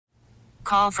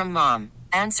Call from mom.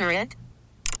 Answer it.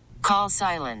 Call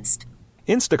silenced.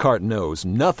 Instacart knows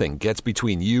nothing gets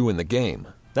between you and the game.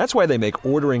 That's why they make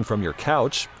ordering from your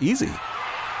couch easy.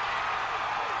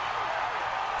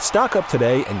 Stock up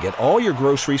today and get all your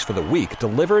groceries for the week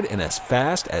delivered in as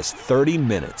fast as 30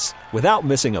 minutes without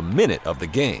missing a minute of the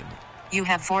game. You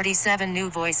have 47 new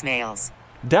voicemails.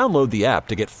 Download the app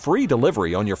to get free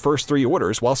delivery on your first 3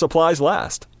 orders while supplies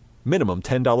last. Minimum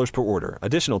 $10 per order.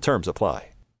 Additional terms apply.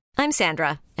 I'm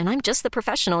Sandra, and I'm just the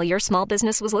professional your small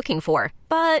business was looking for.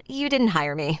 But you didn't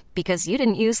hire me because you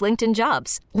didn't use LinkedIn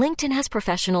Jobs. LinkedIn has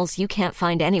professionals you can't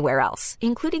find anywhere else,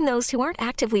 including those who aren't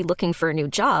actively looking for a new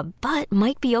job, but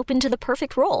might be open to the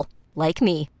perfect role, like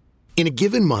me. In a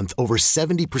given month, over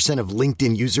 70% of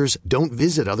LinkedIn users don't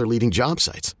visit other leading job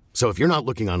sites. So if you're not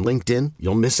looking on LinkedIn,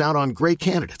 you'll miss out on great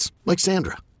candidates like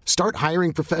Sandra. Start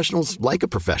hiring professionals like a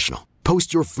professional.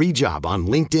 Post your free job on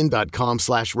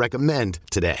linkedin.com/recommend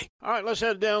today. All right, let's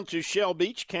head down to Shell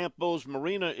Beach. Campo's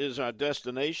Marina is our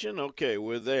destination. Okay,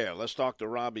 we're there. Let's talk to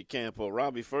Robbie Campo.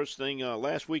 Robbie, first thing,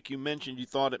 last week you mentioned you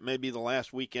thought it may be the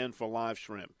last weekend for live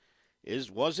shrimp.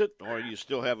 Was it, or you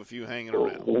still have a few hanging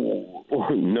around? No,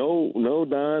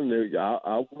 Don.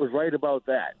 I was right about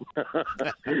that.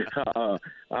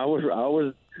 I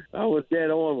was dead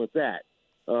on with that.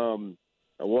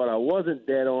 What I wasn't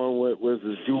dead on with was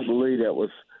the jubilee that was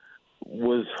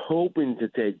hoping to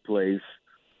take place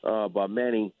by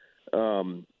many,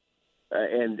 and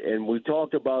we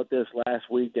talked about this last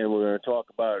week, and we're going to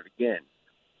talk about it again.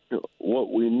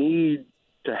 What we need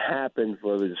to happen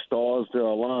for the stars to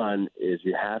align is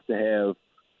you have to have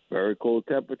very cold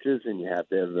temperatures and you have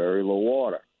to have very low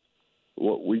water.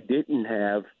 What we didn't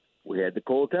have, we had the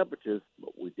cold temperatures,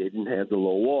 but we didn't have the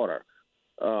low water.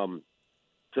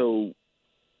 So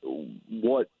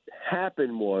what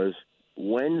happened was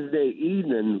Wednesday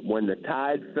evening, when the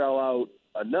tide fell out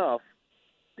enough,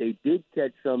 they did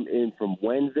catch some in from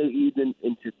Wednesday evening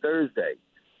into Thursday.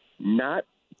 Not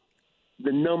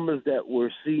the numbers that we're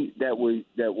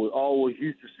always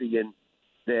used to seeing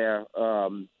there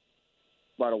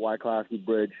by the Wycliffe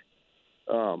Bridge.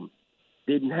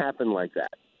 Didn't happen like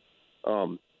that.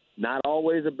 Not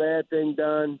always a bad thing,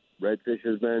 Don. Redfish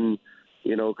has been,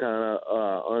 kind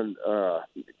of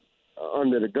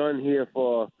under the gun here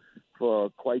for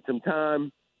quite some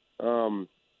time. And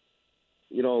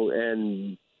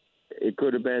it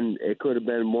could have been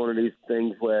one of these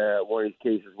cases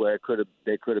where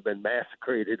they could have been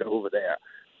massacred over there,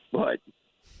 but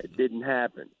it didn't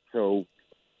happen. So,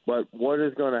 but what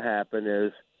is going to happen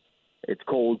is it's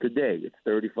cold today. It's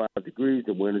 35 degrees.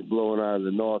 The wind is blowing out of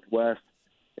the northwest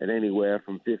at anywhere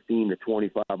from 15 to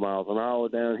 25 miles an hour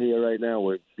down here right now.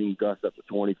 We're seeing gusts up to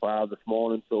 25 this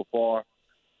morning so far.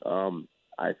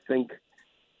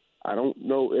 I don't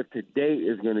know if today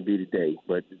is going to be the day,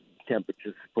 but the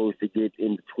temperature's supposed to get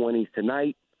in the 20s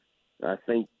tonight. I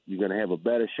think you're going to have a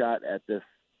better shot at this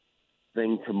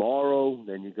thing tomorrow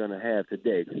than you're going to have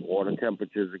today. Water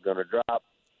temperatures are going to drop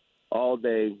all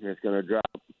day. It's going to drop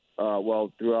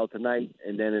throughout the night,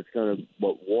 and then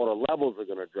water levels are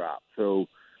going to drop. So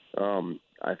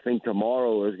I think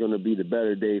tomorrow is going to be the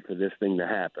better day for this thing to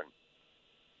happen.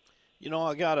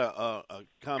 I got a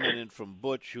comment in from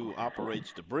Butch, who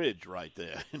operates the bridge right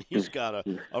there, and he's got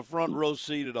a front row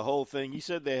seat of the whole thing. He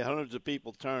said there hundreds of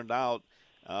people turned out,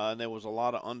 and there was a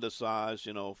lot of undersized,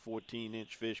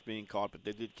 14-inch fish being caught, but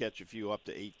they did catch a few up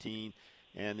to 18.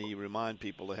 And he remind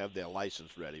people to have their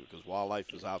license ready because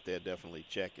wildlife is out there definitely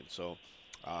checking. So,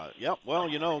 the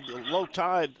low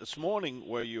tide this morning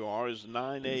where you are is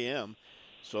 9 a.m.,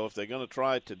 so if they're going to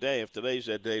try it today, if today's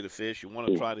that day to fish, you want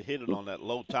to try to hit it on that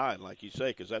low tide, like you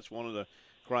say, because that's one of the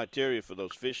criteria for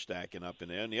those fish stacking up in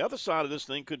there. And the other side of this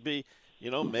thing could be,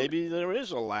 maybe there is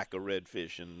a lack of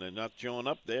redfish and they're not showing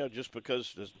up there just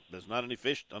because there's not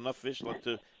enough fish left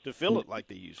to fill it like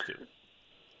they used to.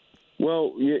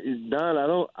 Well,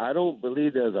 Don, I don't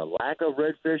believe there's a lack of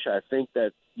redfish. I think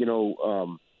that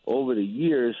over the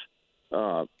years,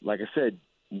 like I said,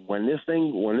 when this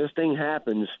thing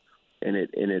happens and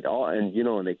it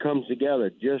comes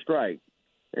together just right,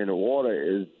 and the water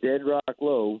is dead rock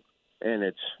low, and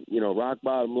it's rock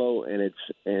bottom low, and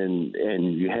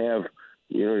you have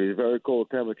these very cold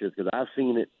temperatures. Because I've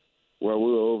seen it where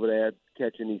we were over there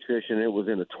catching these fish, and it was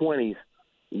in the 20s.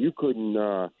 You couldn't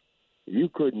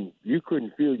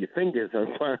feel your fingers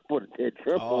on trying to put a dead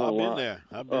shrimp on the line.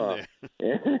 I've been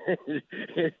there.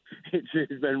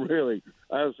 It's been really.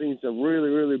 I've seen some really,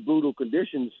 really brutal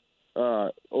conditions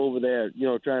over there.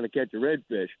 Trying to catch a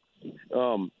redfish.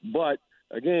 But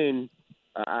again,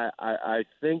 I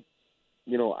think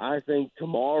I think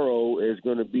tomorrow is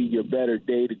going to be your better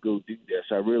day to go do this.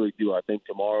 I really do. I think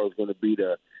tomorrow is going to be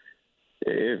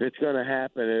if it's going to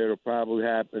happen, it'll probably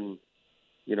happen.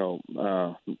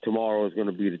 Tomorrow is going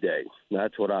to be the day.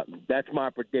 That's my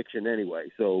prediction anyway.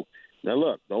 So now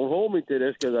look, don't hold me to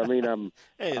this because I'm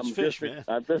hey, it's fish, man.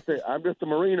 I'm just a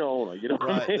Marina owner.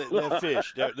 Right? They're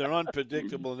fish. They're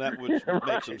unpredictable, and that which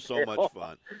makes them so much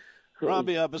fun.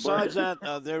 Robbie, besides that,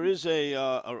 there is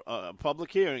a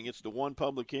public hearing. It's the one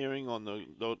public hearing on the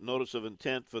notice of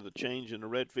intent for the change in the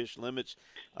redfish limits.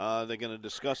 They're going to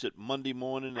discuss it Monday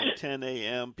morning at 10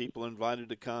 a.m. People are invited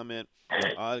to comment.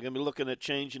 They're going to be looking at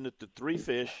changing it to 3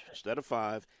 fish instead of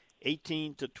 5,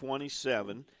 18 to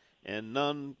 27, and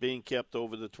none being kept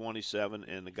over the 27,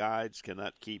 and the guides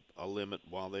cannot keep a limit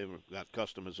while they've got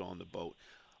customers on the boat.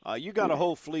 You got a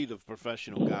whole fleet of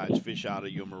professional guides fish out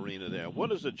of your marina there.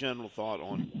 What is the general thought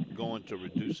on going to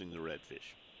reducing the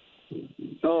redfish?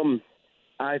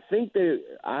 I think for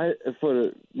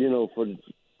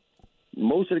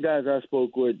most of the guys I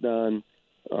spoke with, Don,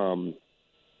 I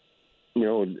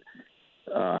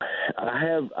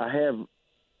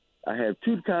have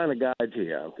two kind of guides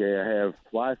here. Okay, I have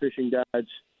fly fishing guides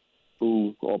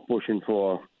who are pushing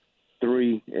for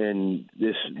 3 and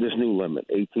this new limit,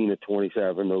 18 to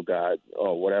 27, no guide,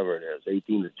 or whatever it is,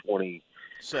 18 to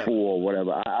 24,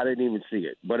 whatever. I didn't even see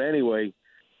it. But anyway,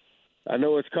 I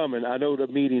know it's coming. I know the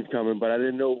meeting's coming, but I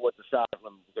didn't know what the size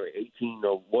limit was. 18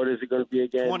 or what is it going to be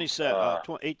again? 27,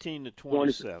 18 to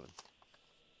 27.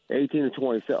 18 to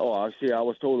 27. Oh, I see. I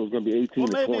was told it was going to be 18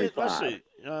 to 25. Let's see.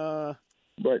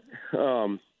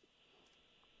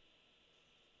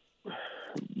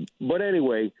 But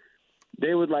anyway,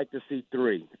 they would like to see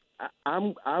 3.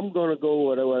 I'm going to go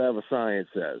with whatever science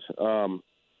says.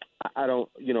 I don't,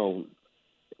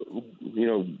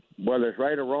 whether it's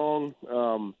right or wrong.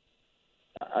 I'm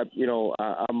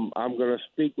going to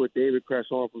speak with David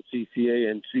Cresson from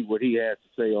CCA and see what he has to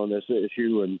say on this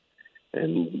issue.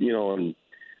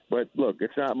 But look,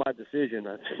 it's not my decision.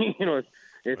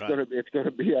 It's right. going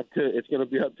to be up to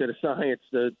the science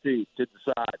to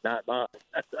decide, not mine.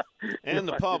 And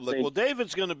the public. Well,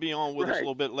 David's going to be on with us a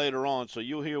little bit later on, so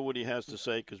you'll hear what he has to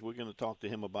say because we're going to talk to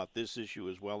him about this issue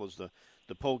as well as the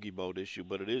pogey boat issue.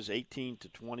 But it is 18 to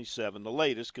 27, the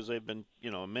latest, because they've been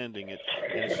amending it.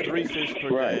 And it's 3 fish per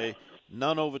day,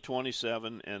 none over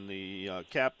 27, and the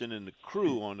captain and the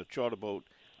crew on the charter boat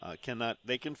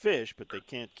they can fish, but they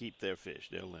can't keep their fish,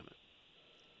 their limit.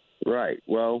 Right.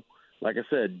 Well, like I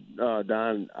said,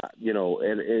 Don,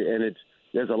 and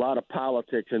there's a lot of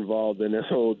politics involved in this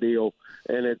whole deal,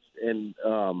 and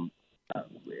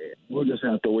we'll just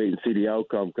have to wait and see the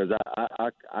outcome because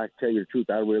I tell you the truth,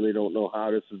 I really don't know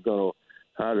how this is going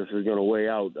to weigh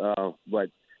out. But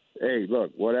hey,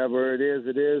 look, whatever it is,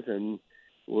 and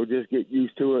we'll just get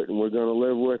used to it, and we're going to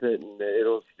live with it, and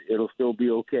it'll still be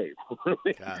okay.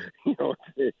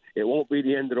 It won't be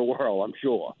the end of the world, I'm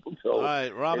sure. So all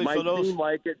right, Robbie, it might seem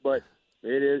like it, but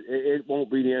it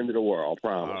won't be the end of the world, I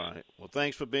promise. All right. Well,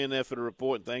 thanks for being there for the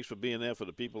report, and thanks for being there for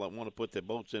the people that want to put their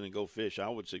boats in and go fish. I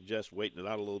would suggest waiting it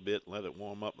out a little bit, let it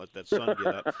warm up, let that sun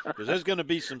get up, because there's going to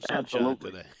be some sunshine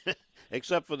today,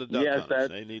 except for the duck hunters.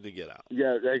 They need to get out.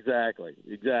 Yeah, exactly.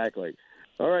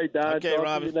 All right, Don. Okay, talk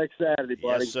Robbie. to you next Saturday,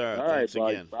 buddy. Yes, sir. All Thanks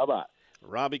right, again. Bye-bye.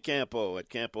 Robbie Campo at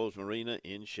Campo's Marina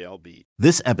in Shell Beach.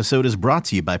 This episode is brought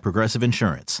to you by Progressive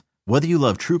Insurance. Whether you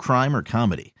love true crime or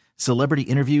comedy, celebrity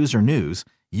interviews or news,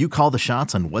 you call the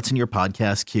shots on what's in your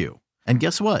podcast queue. And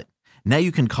guess what? Now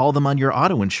you can call them on your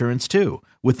auto insurance too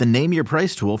with the Name Your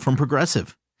Price tool from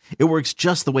Progressive. It works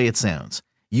just the way it sounds.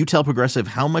 You tell Progressive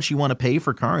how much you want to pay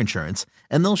for car insurance,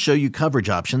 and they'll show you coverage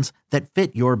options that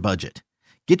fit your budget.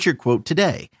 Get your quote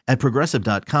today at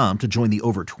Progressive.com to join the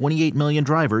over 28 million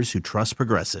drivers who trust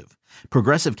Progressive.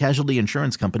 Progressive Casualty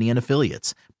Insurance Company and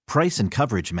Affiliates. Price and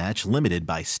coverage match limited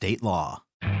by state law.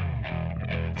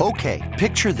 Okay,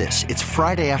 picture this. It's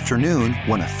Friday afternoon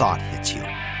when a thought hits you.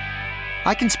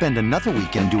 I can spend another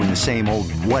weekend doing the same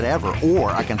old whatever,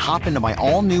 or I can hop into my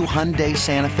all-new Hyundai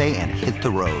Santa Fe and hit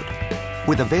the road.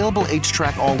 With available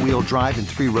H-Track all-wheel drive and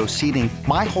 3-row seating,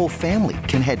 my whole family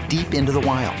can head deep into the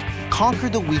wild. Conquer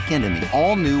the weekend in the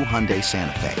all-new Hyundai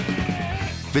Santa Fe.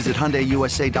 Visit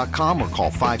HyundaiUSA.com or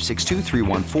call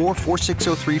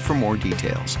 562-314-4603 for more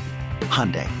details.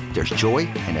 Hyundai, there's joy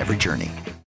in every journey.